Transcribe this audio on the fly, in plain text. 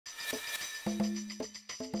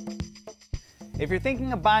If you're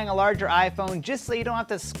thinking of buying a larger iPhone just so you don't have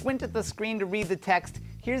to squint at the screen to read the text,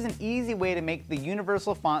 here's an easy way to make the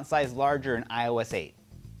universal font size larger in iOS 8.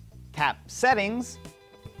 Tap Settings,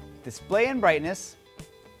 Display and Brightness,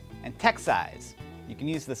 and Text Size. You can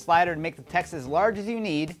use the slider to make the text as large as you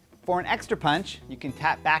need. For an extra punch, you can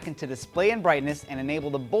tap back into Display and Brightness and enable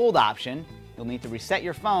the bold option. You'll need to reset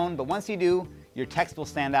your phone, but once you do, your text will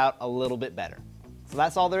stand out a little bit better. So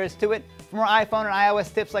that's all there is to it. For more iPhone and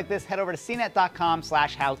iOS tips like this, head over to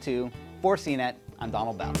cnet.com/howto. For CNET, I'm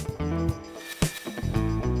Donald Bell.